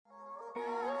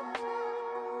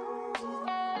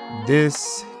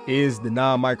This is the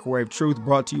Non-Microwave Truth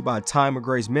brought to you by Time of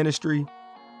Grace Ministry,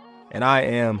 and I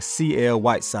am CL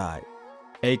Whiteside,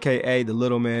 aka the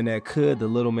little man that could, the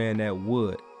little man that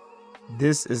would.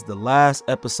 This is the last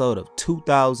episode of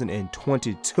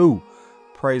 2022.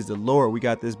 Praise the Lord, we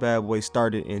got this bad boy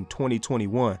started in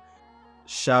 2021.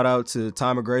 Shout out to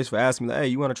Time of Grace for asking me, hey,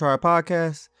 you want to try a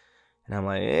podcast? And I'm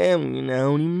like, I don't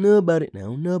even know about it.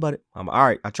 I'm all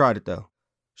right, I tried it though.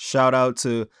 Shout out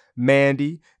to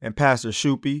Mandy and Pastor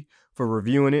Shoopy for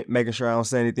reviewing it, making sure I don't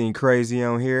say anything crazy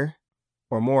on here.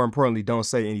 Or more importantly, don't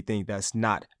say anything that's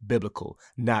not biblical,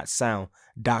 not sound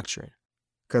doctrine.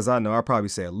 Because I know I probably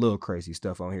say a little crazy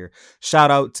stuff on here.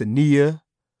 Shout out to Nia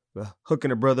for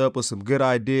hooking a brother up with some good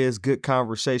ideas, good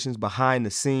conversations behind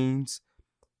the scenes,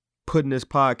 putting this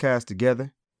podcast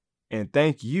together. And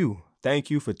thank you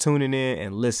for tuning in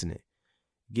and listening,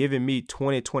 giving me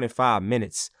 25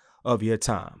 minutes of your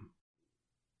time.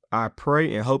 I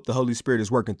pray and hope the Holy Spirit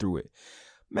is working through it.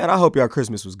 Man, I hope y'all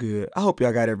Christmas was good. I hope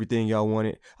y'all got everything y'all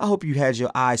wanted. I hope you had your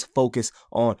eyes focused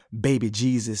on baby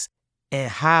Jesus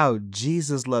and how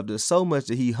Jesus loved us so much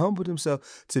that he humbled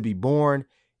himself to be born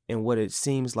in what it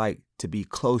seems like to be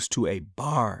close to a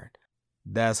barn.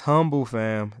 That's humble,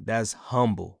 fam. That's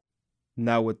humble.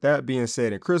 Now, with that being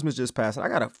said, and Christmas just passed, I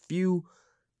got a few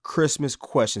Christmas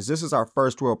questions. This is our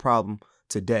first world problem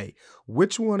today.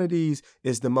 Which one of these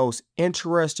is the most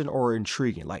interesting or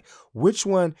intriguing? Like, which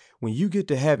one, when you get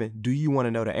to heaven, do you want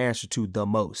to know the answer to the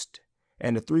most?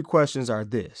 And the three questions are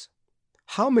this.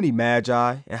 How many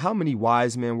magi and how many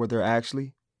wise men were there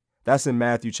actually? That's in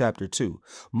Matthew chapter 2.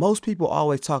 Most people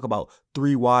always talk about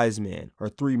 3 wise men or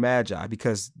 3 magi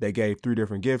because they gave 3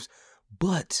 different gifts,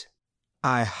 but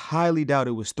I highly doubt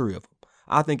it was 3 of them.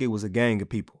 I think it was a gang of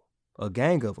people. A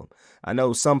gang of them. I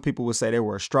know some people would say they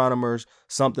were astronomers,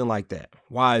 something like that.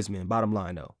 Wise men, bottom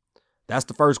line though. That's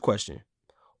the first question.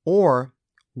 Or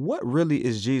what really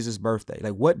is Jesus' birthday?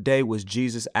 Like, what day was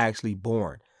Jesus actually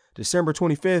born? December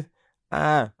 25th?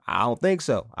 I don't think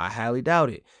so. I highly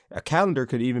doubt it. A calendar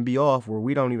could even be off where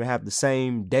we don't even have the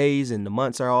same days and the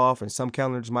months are off, and some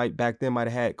calendars back then might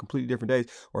have had completely different days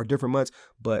or different months,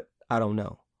 but I don't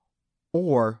know.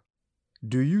 Or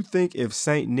do you think if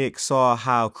St. Nick saw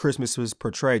how Christmas was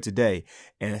portrayed today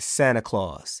and Santa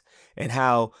Claus and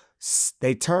how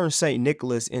they turned St.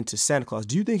 Nicholas into Santa Claus,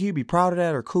 do you think he'd be proud of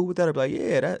that or cool with that? Or be like,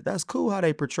 yeah, that's cool how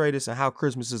they portray this and how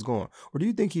Christmas is going? Or do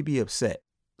you think he'd be upset?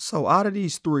 So out of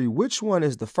these 3, which one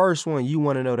is the first one you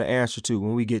want to know the answer to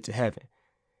when we get to heaven?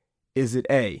 Is it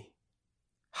A,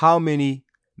 how many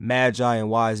magi and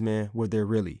wise men were there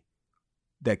really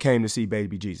that came to see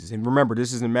baby Jesus? And remember,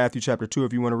 this is in Matthew chapter 2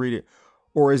 if you want to read it.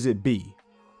 Or is it B,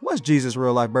 what's Jesus'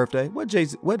 real life birthday? What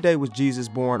day was Jesus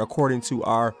born according to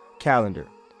our calendar?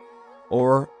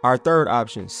 Or our third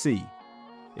option, C,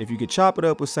 if you could chop it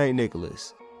up with St.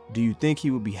 Nicholas, do you think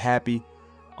he would be happy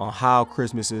on how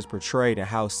Christmas is portrayed and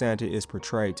how Santa is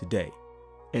portrayed today?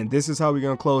 And this is how we're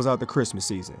going to close out the Christmas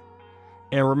season.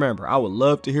 And remember, I would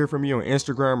love to hear from you on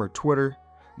Instagram or Twitter.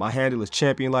 My handle is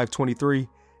ChampionLife23,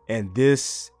 and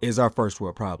this is our first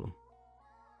world problem.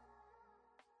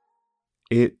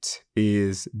 It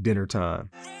is dinner time.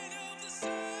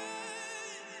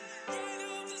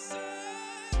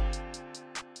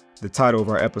 The title of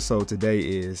our episode today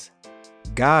is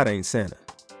God Ain't Santa.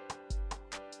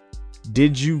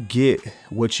 Did you get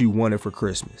what you wanted for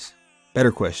Christmas?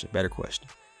 Better question.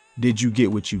 Did you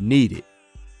get what you needed?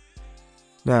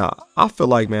 Now, I feel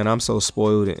like, man, I'm so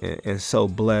spoiled and so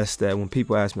blessed that when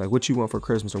people ask me, like, what you want for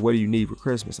Christmas or what do you need for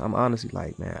Christmas? I'm honestly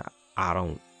like, man,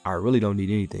 I really don't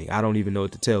need anything. I don't even know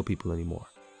what to tell people anymore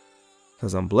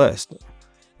because I'm blessed.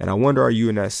 And I wonder, are you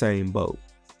in that same boat?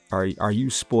 Are you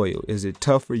spoiled? Is it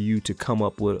tough for you to come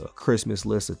up with a Christmas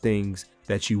list of things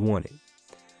that you wanted?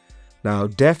 Now,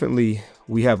 definitely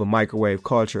we have a microwave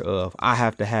culture of I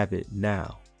have to have it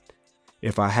now.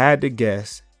 If I had to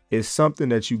guess, it's something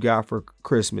that you got for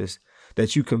Christmas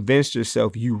that you convinced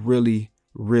yourself you really,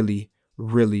 really,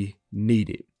 really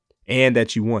needed and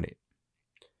that you wanted.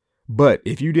 But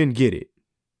if you didn't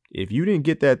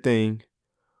get that thing,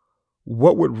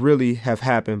 what would really have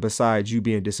happened besides you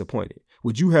being disappointed?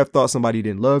 Would you have thought somebody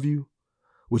didn't love you?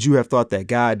 Would you have thought that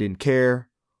God didn't care?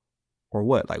 Or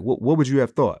what? Like, what would you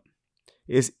have thought?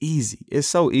 It's easy. It's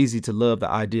so easy to love the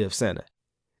idea of Santa.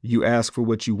 You ask for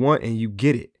what you want and you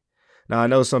get it. Now, I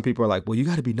know some people are like, well, you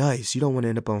got to be nice. You don't want to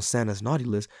end up on Santa's naughty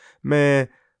list. Man,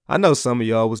 I know some of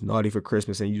y'all was naughty for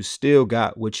Christmas and you still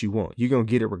got what you want. You're going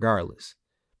to get it regardless.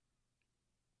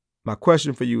 My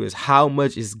question for you is, how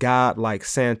much is God like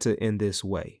Santa in this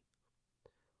way?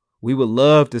 We would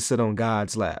love to sit on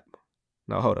God's lap.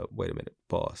 Now, hold up. Wait a minute.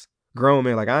 Pause. Grown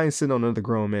man, like I ain't sitting on another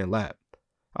grown man lap.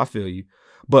 I feel you.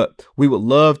 But we would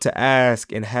love to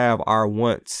ask and have our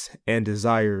wants and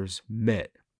desires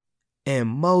met. And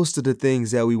most of the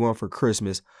things that we want for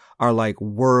Christmas are like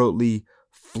worldly,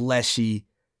 fleshy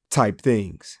type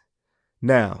things.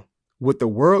 Now, with the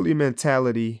worldly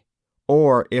mentality,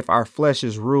 or if our flesh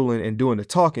is ruling and doing the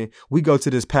talking, we go to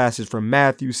this passage from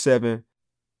Matthew 7,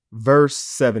 verse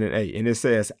 7 and 8. And it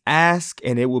says, ask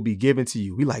and it will be given to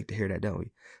you. We like to hear that, don't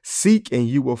we? Seek and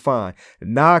you will find.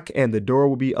 Knock and the door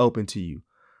will be open to you.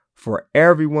 For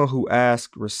everyone who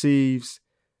asks receives,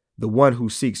 the one who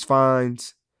seeks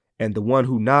finds, and the one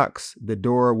who knocks, the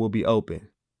door will be open.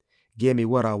 Give me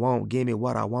what I want. Give me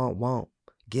what I want.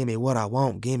 Give me what I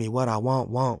want. Give me what I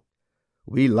want.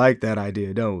 We like that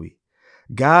idea, don't we?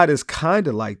 God is kind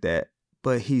of like that,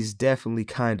 but he's definitely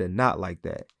kind of not like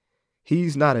that.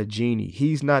 He's not a genie.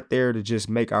 He's not there to just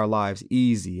make our lives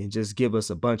easy and just give us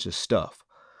a bunch of stuff.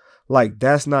 Like,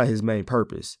 that's not his main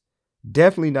purpose.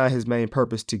 Definitely not his main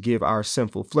purpose to give our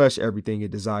sinful flesh everything it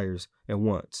desires and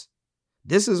wants.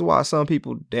 This is why some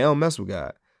people, they don't mess with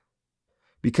God,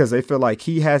 because they feel like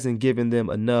he hasn't given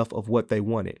them enough of what they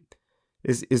wanted.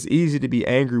 It's easy to be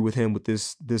angry with him with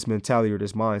this mentality or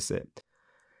this mindset.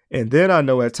 And then I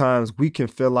know at times we can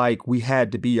feel like we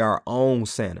had to be our own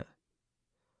Santa.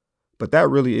 But that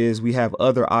really is, we have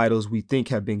other idols we think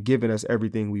have been giving us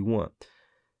everything we want.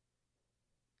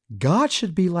 God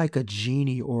should be like a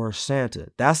genie or a Santa.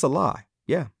 That's a lie.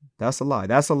 Yeah, that's a lie.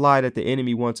 That's a lie that the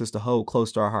enemy wants us to hold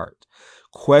close to our heart.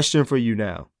 Question for you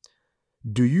now.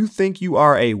 Do you think you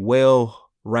are a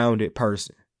well-rounded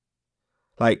person?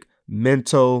 Like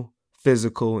mental,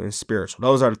 physical, and spiritual.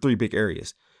 Those are the three big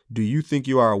areas. Do you think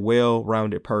you are a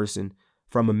well-rounded person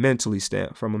from a mental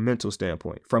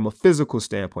standpoint, from a physical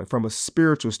standpoint, from a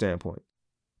spiritual standpoint?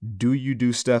 Do you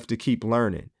do stuff to keep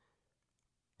learning?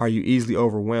 Are you easily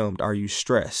overwhelmed? Are you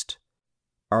stressed?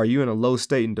 Are you in a low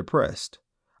state and depressed?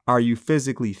 Are you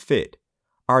physically fit?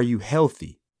 Are you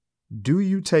healthy? Do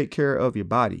you take care of your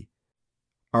body?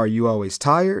 Are you always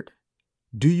tired?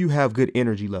 Do you have good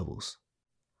energy levels?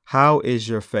 How is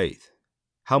your faith?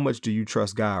 How much do you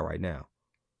trust God right now?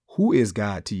 Who is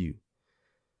God to you?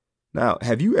 Now,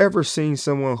 have you ever seen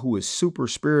someone who is super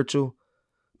spiritual,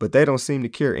 but they don't seem to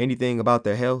care anything about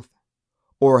their health?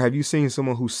 Or have you seen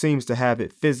someone who seems to have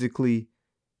it physically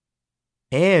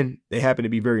and they happen to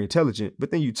be very intelligent,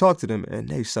 but then you talk to them and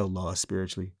they so lost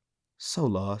spiritually, so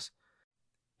lost.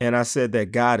 And I said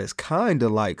that God is kind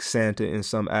of like Santa in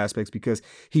some aspects because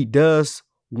he does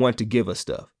want to give us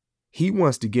stuff. He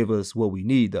wants to give us what we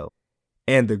need, though.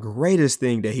 And the greatest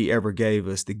thing that he ever gave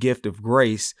us, the gift of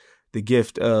grace, the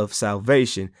gift of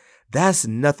salvation, that's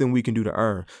nothing we can do to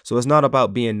earn. So it's not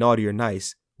about being naughty or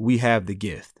nice. We have the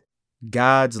gift.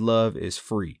 God's love is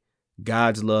free.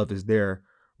 God's love is there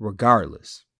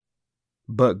regardless.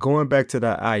 But going back to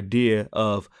the idea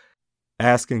of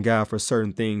asking God for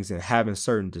certain things and having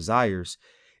certain desires,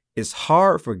 it's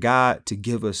hard for God to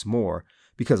give us more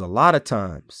because a lot of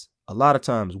times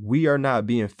we are not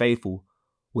being faithful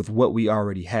with what we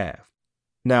already have.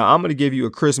 Now, I'm going to give you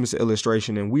a Christmas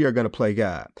illustration and we are going to play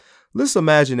God. Let's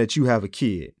imagine that you have a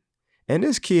kid and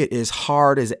this kid is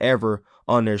hard as ever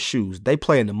on their shoes. They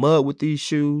play in the mud with these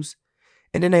shoes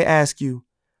and then they ask you,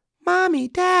 Mommy,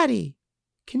 Daddy,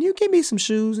 can you give me some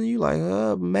shoes? And you like,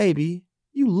 maybe.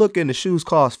 You look and the shoes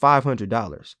cost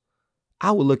 $500.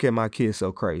 I would look at my kids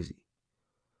so crazy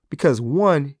because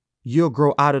one, you'll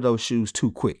grow out of those shoes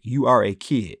too quick. You are a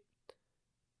kid.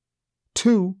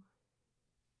 Two,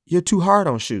 you're too hard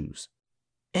on shoes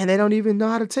and they don't even know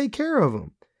how to take care of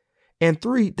them. And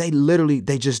three, they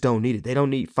just don't need it. They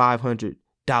don't need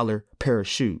 $500 pair of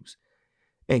shoes.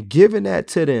 And giving that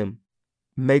to them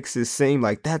makes it seem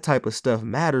like that type of stuff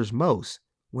matters most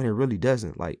when it really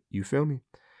doesn't. Like, you feel me?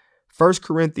 1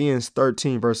 Corinthians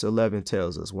 13 verse 11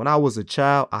 tells us, when I was a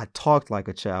child, I talked like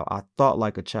a child. I thought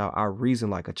like a child. I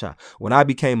reasoned like a child. When I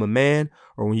became a man,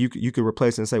 or when you could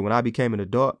replace it and say, when I became an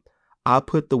adult, I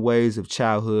put the ways of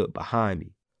childhood behind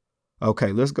me.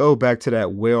 Okay, let's go back to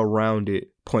that well-rounded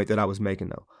point that I was making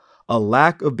though. A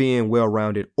lack of being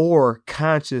well-rounded or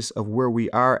conscious of where we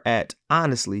are at,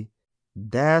 honestly,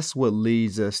 that's what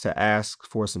leads us to ask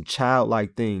for some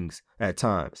childlike things at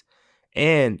times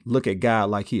and look at God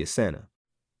like he is Santa.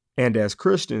 And as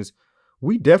Christians,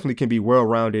 we definitely can be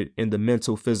well-rounded in the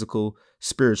mental, physical,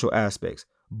 spiritual aspects,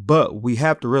 but we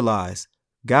have to realize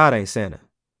God ain't Santa.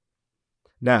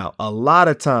 Now, a lot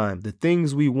of time, the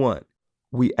things we want,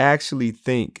 we actually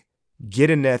think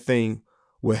getting that thing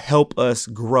will help us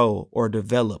grow or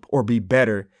develop or be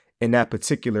better in that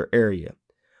particular area,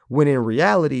 when in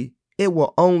reality, it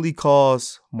will only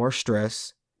cause more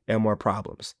stress and more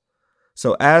problems.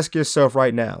 So ask yourself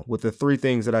right now with the three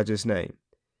things that I just named,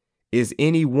 is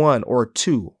any one or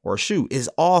two, or shoot, is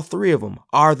all three of them,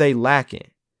 are they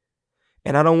lacking?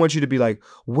 And I don't want you to be like,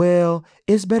 well,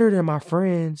 it's better than my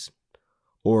friends,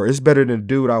 or it's better than the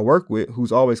dude I work with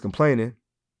who's always complaining.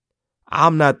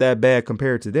 I'm not that bad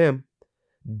compared to them.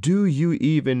 Do you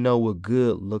even know what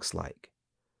good looks like?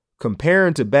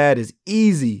 Comparing to bad is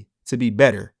easy to be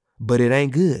better, but it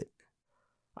ain't good.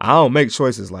 I don't make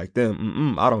choices like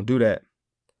them. I don't do that.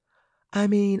 I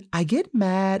mean, I get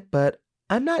mad, but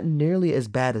I'm not nearly as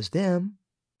bad as them.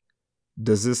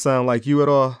 Does this sound like you at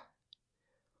all?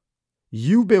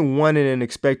 You've been wanting and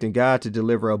expecting God to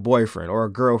deliver a boyfriend or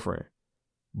a girlfriend,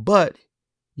 but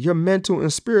your mental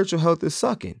and spiritual health is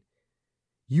sucking.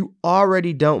 You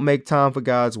already don't make time for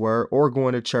God's word or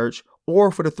going to church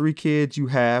or for the 3 kids you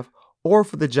have or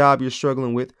for the job you're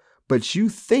struggling with, but you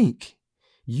think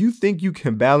you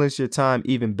can balance your time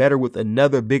even better with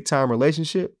another big time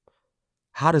relationship?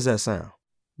 How does that sound?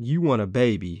 You want a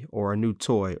baby or a new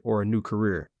toy or a new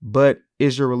career, but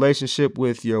is your relationship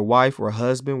with your wife or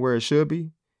husband where it should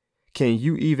be? Can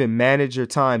you even manage your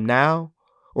time now?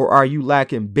 Or are you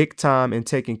lacking big time in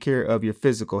taking care of your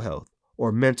physical health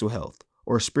or mental health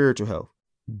or spiritual health?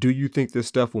 Do you think this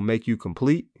stuff will make you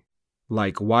complete?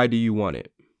 Like, why do you want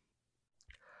it?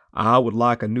 I would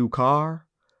like a new car.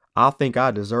 I think I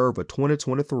deserve a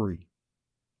 2023.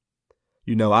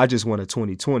 I just want a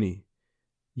 2020.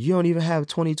 You don't even have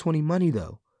 2020 money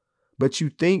though, but you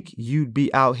think you'd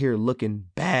be out here looking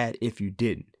bad if you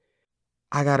didn't.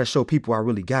 I got to show people I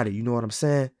really got it. You know what I'm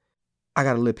saying? I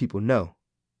got to let people know.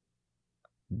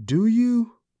 Do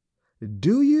you?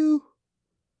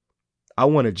 I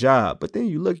want a job, but then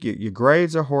you look, your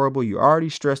grades are horrible. You're already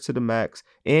stressed to the max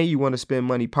and you want to spend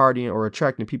money partying or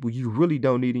attracting people you really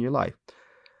don't need in your life.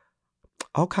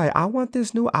 Okay, I want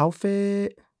this new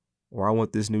outfit, or I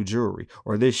want this new jewelry,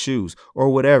 or this shoes, or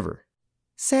whatever.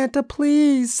 Santa,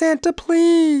 please, Santa,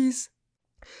 please.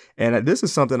 And this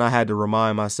is something I had to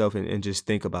remind myself and just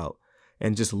think about.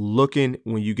 And just looking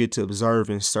when you get to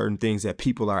observing certain things that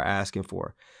people are asking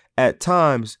for. At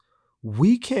times,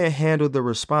 we can't handle the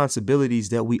responsibilities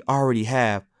that we already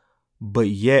have, but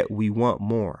yet we want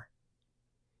more.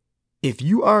 If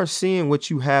you aren't seeing what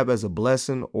you have as a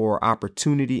blessing or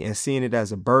opportunity and seeing it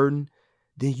as a burden,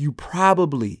 then you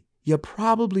probably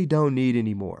don't need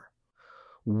any more.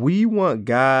 We want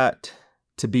God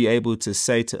to be able to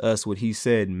say to us what he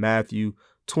said in Matthew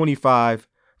 25,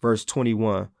 verse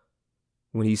 21,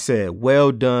 when he said,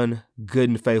 well done, good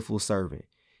and faithful servant.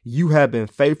 You have been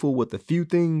faithful with a few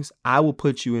things. I will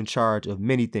put you in charge of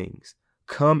many things.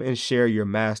 Come and share your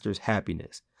master's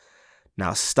happiness.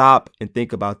 Now stop and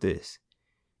think about this.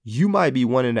 You might be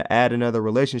wanting to add another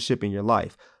relationship in your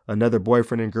life, another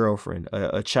boyfriend and girlfriend,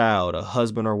 a child, a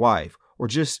husband or wife, or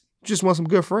just want some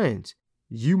good friends.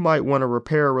 You might want to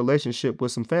repair a relationship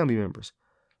with some family members.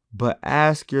 But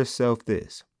ask yourself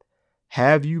this.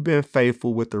 Have you been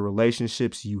faithful with the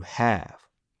relationships you have?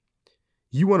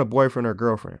 You want a boyfriend or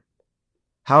girlfriend.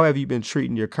 How have you been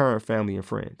treating your current family and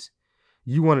friends?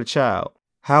 You want a child.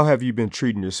 How have you been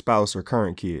treating your spouse or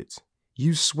current kids?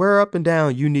 You swear up and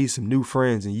down you need some new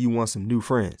friends and you want some new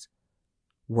friends.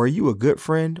 Were you a good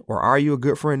friend, or are you a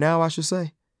good friend now, I should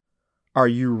say? Are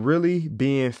you really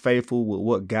being faithful with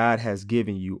what God has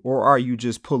given you, or are you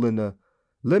just pulling the,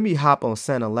 let me hop on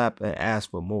Santa's lap and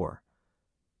ask for more?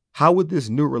 How would this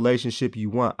new relationship you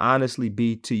want honestly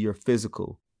be to your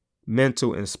physical,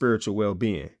 mental, and spiritual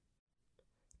well-being?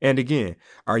 And again,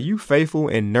 are you faithful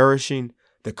in nourishing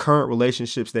the current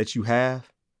relationships that you have?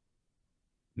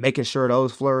 Making sure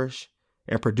those flourish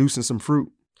and producing some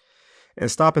fruit? And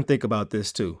stop and think about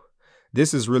this too.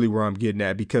 This is really where I'm getting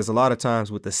at, because a lot of times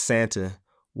with the Santa,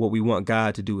 what we want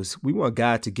God to do is we want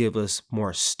God to give us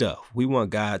more stuff. We want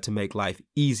God to make life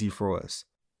easy for us.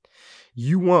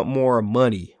 You want more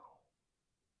money,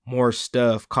 more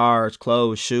stuff, cars,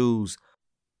 clothes, shoes.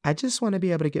 I just want to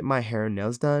be able to get my hair and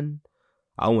nails done.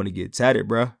 I want to get tatted,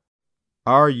 bruh.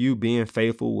 Are you being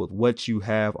faithful with what you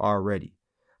have already?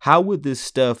 How would this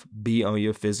stuff be on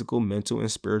your physical, mental,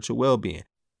 and spiritual well-being?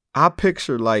 I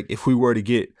picture, like, if we were to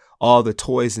get all the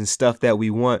toys and stuff that we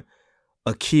want,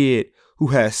 a kid who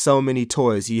has so many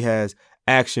toys. He has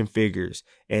action figures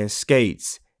and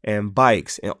skates and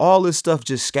bikes and all this stuff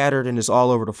just scattered and it's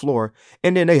all over the floor.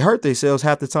 And then they hurt themselves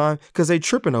half the time because they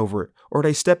tripping over it or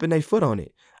they stepping their foot on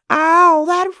it. Ow,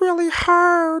 that really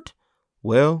hurt.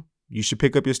 Well, you should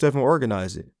pick up your stuff and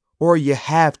organize it. Or you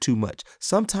have too much.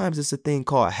 Sometimes it's a thing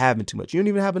called having too much. You don't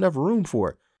even have enough room for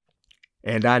it.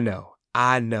 And I know.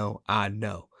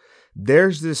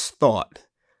 There's this thought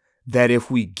that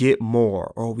if we get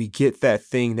more or we get that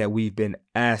thing that we've been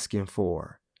asking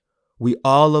for, we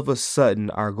all of a sudden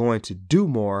are going to do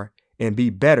more and be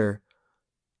better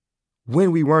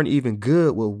when we weren't even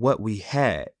good with what we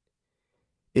had.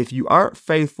 If you aren't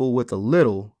faithful with a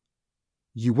little,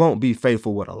 you won't be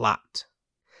faithful with a lot.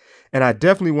 And I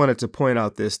definitely wanted to point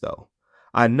out this, though.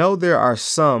 I know there are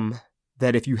some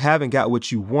that if you haven't got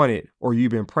what you wanted or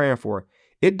you've been praying for,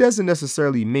 it doesn't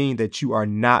necessarily mean that you are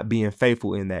not being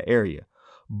faithful in that area.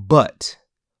 But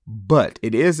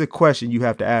it is a question you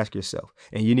have to ask yourself,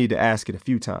 and you need to ask it a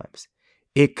few times.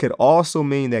 It could also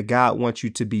mean that God wants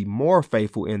you to be more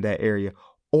faithful in that area,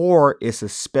 or it's a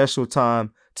special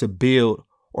time to build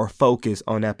or focus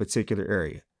on that particular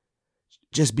area.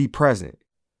 Just be present.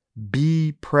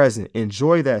 Be present.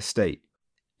 Enjoy that state.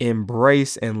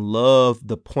 Embrace and love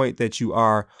the point that you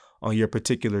are on your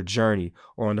particular journey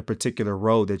or on the particular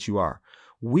road that you are.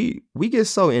 We get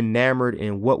so enamored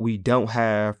in what we don't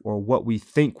have or what we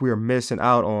think we're missing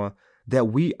out on that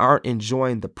we aren't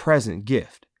enjoying the present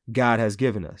gift God has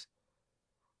given us.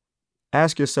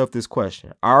 Ask yourself this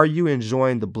question. Are you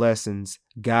enjoying the blessings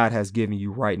God has given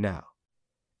you right now?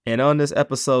 And on this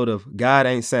episode of God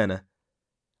Ain't Santa,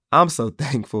 I'm so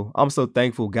thankful. I'm so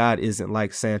thankful God isn't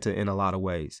like Santa in a lot of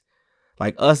ways.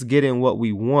 Like us getting what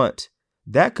we want,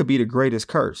 that could be the greatest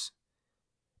curse.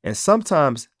 And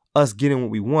sometimes us getting what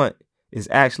we want is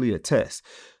actually a test.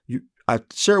 I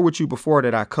shared with you before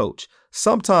that I coach.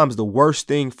 Sometimes the worst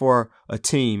thing for a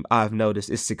team I've noticed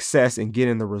is success in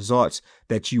getting the results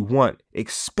that you want,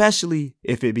 especially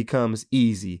if it becomes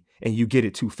easy and you get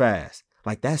it too fast.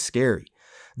 Like that's scary.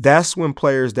 That's when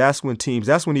players, that's when teams,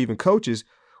 that's when even coaches,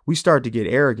 we start to get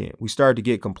arrogant. We start to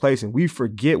get complacent. We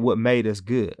forget what made us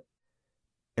good.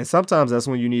 And sometimes that's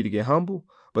when you need to get humble.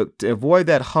 But to avoid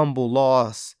that humble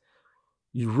loss,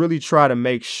 you really try to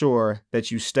make sure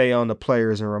that you stay on the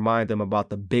players and remind them about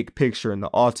the big picture and the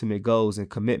ultimate goals and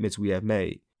commitments we have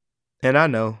made. And I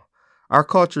know our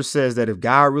culture says that if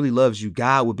God really loves you,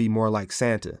 God would be more like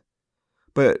Santa.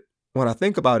 But when I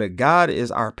think about it, God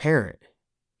is our parent.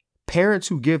 Parents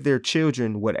who give their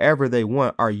children whatever they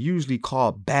want are usually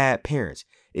called bad parents,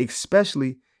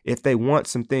 especially if they want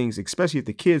some things, especially if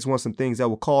the kids want some things that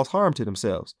will cause harm to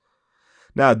themselves.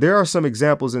 Now, there are some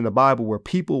examples in the Bible where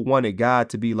people wanted God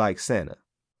to be like Santa.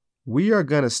 We are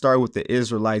going to start with the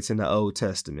Israelites in the Old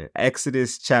Testament,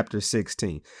 Exodus chapter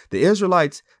 16. The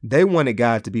Israelites, they wanted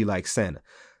God to be like Santa.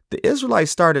 The Israelites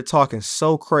started talking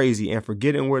so crazy and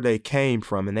forgetting where they came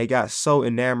from. And they got so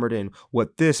enamored in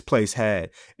what this place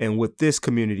had and what this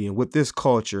community and what this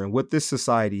culture and what this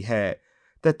society had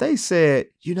that they said,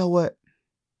 you know what?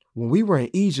 When we were in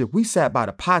Egypt, we sat by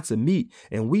the pots of meat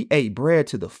and we ate bread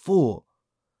to the full.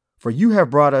 For you have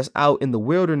brought us out in the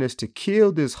wilderness to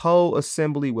kill this whole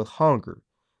assembly with hunger.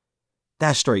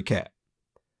 That's straight cap.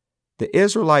 The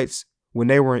Israelites, when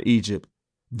they were in Egypt,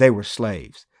 they were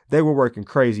slaves. They were working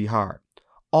crazy hard.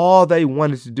 All they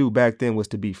wanted to do back then was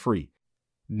to be free.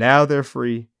 Now they're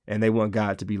free and they want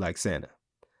God to be like Santa.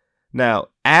 Now,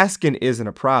 asking isn't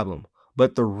a problem,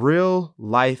 but the real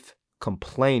life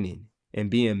complaining and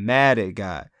being mad at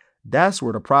God, that's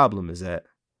where the problem is at.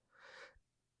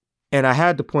 And I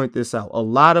had to point this out. A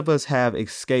lot of us have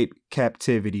escaped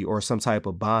captivity or some type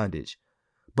of bondage,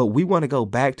 but we want to go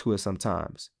back to it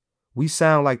sometimes. We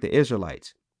sound like the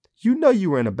Israelites. You know you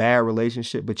were in a bad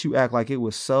relationship, but you act like it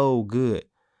was so good.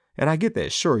 And I get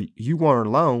that. Sure, you weren't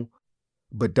alone,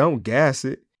 but don't gas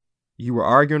it. You were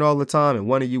arguing all the time and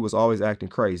one of you was always acting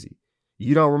crazy.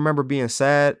 You don't remember being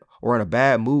sad or in a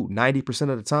bad mood 90%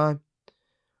 of the time?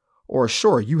 Or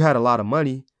sure, you had a lot of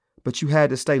money, but you had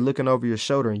to stay looking over your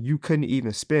shoulder and you couldn't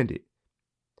even spend it.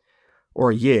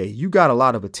 Or yeah, you got a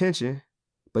lot of attention,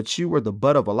 but you were the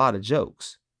butt of a lot of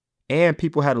jokes. And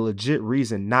people had a legit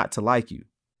reason not to like you.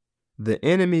 The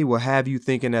enemy will have you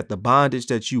thinking that the bondage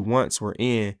that you once were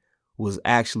in was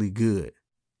actually good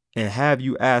and have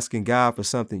you asking God for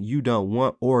something you don't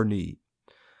want or need.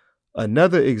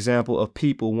 Another example of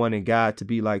people wanting God to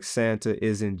be like Santa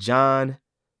is in John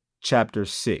chapter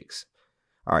 6.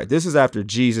 All right, this is after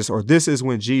Jesus, or this is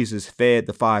when Jesus fed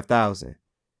the 5,000.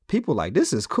 People like,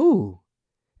 this is cool.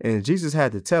 And Jesus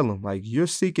had to tell them, like, you're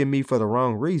seeking me for the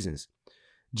wrong reasons.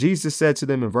 Jesus said to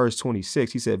them in verse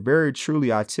 26, he said, very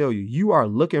truly, I tell you, you are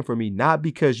looking for me not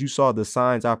because you saw the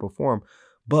signs I performed,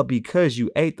 but because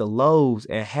you ate the loaves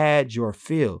and had your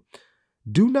fill.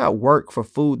 Do not work for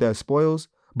food that spoils,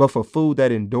 but for food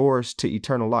that endures to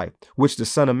eternal life, which the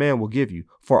Son of Man will give you.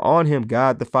 For on him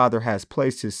God the Father has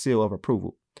placed his seal of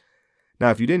approval. Now,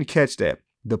 if you didn't catch that,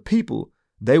 the people,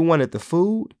 they wanted the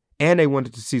food and they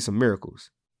wanted to see some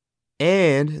miracles.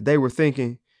 And they were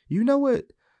thinking, you know what?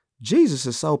 Jesus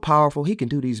is so powerful. He can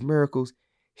do these miracles.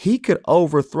 He could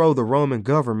overthrow the Roman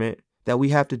government that we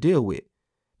have to deal with,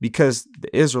 because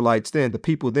the Israelites then, the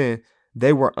people then,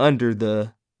 they were under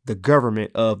the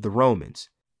government of the Romans.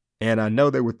 And I know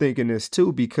they were thinking this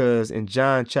too, because in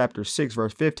John chapter 6,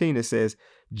 verse 15, it says,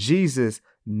 Jesus,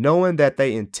 knowing that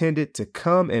they intended to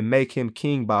come and make him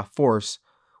king by force,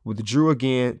 withdrew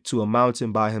again to a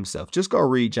mountain by himself. Just go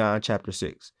read John chapter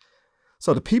 6.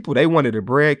 So the people, they wanted a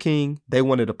bread king. They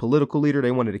wanted a political leader.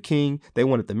 They wanted a king. They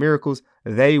wanted the miracles.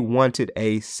 They wanted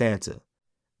a Santa.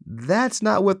 That's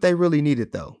not what they really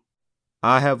needed, though.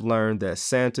 I have learned that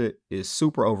Santa is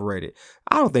super overrated.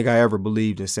 I don't think I ever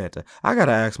believed in Santa. I got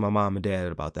to ask my mom and dad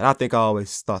about that. I think I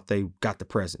always thought they got the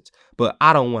presents, but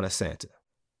I don't want a Santa.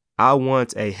 I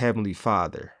want a heavenly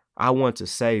father. I want a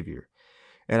savior.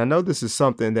 And I know this is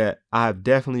something that I've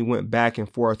definitely went back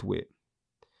and forth with.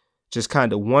 Just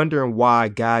kind of wondering why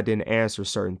God didn't answer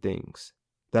certain things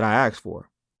that I asked for.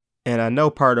 And I know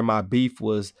part of my beef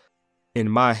was, in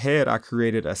my head, I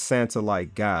created a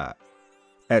Santa-like God.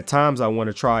 At times, I want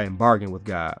to try and bargain with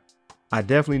God. I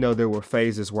definitely know there were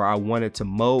phases where I wanted to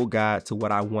mold God to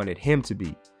what I wanted him to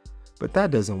be. But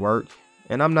that doesn't work.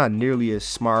 And I'm not nearly as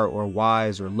smart or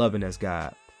wise or loving as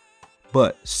God.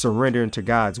 But surrendering to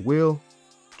God's will,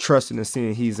 trusting and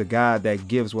seeing he's a God that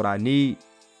gives what I need,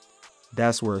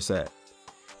 that's where it's at.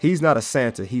 He's not a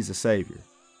Santa, he's a savior.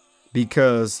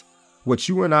 Because what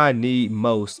you and I need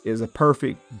most is a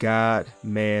perfect God,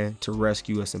 man, to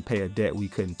rescue us and pay a debt we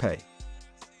couldn't pay.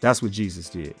 That's what Jesus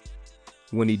did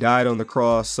when he died on the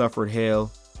cross, suffered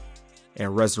hell,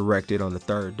 and resurrected on the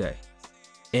third day.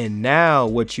 And now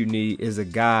what you need is a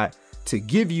God to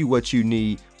give you what you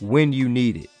need when you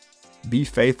need it. Be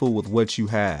faithful with what you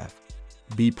have.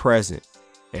 Be present,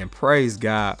 and praise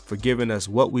God for giving us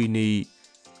what we need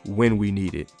when we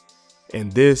need it.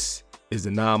 And this is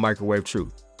the Non-Microwave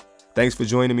Truth. Thanks for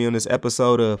joining me on this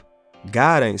episode of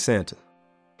God Ain't Santa.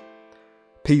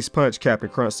 Peace, punch, Captain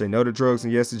Crunch. Say no to drugs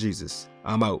and yes to Jesus.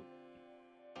 I'm out.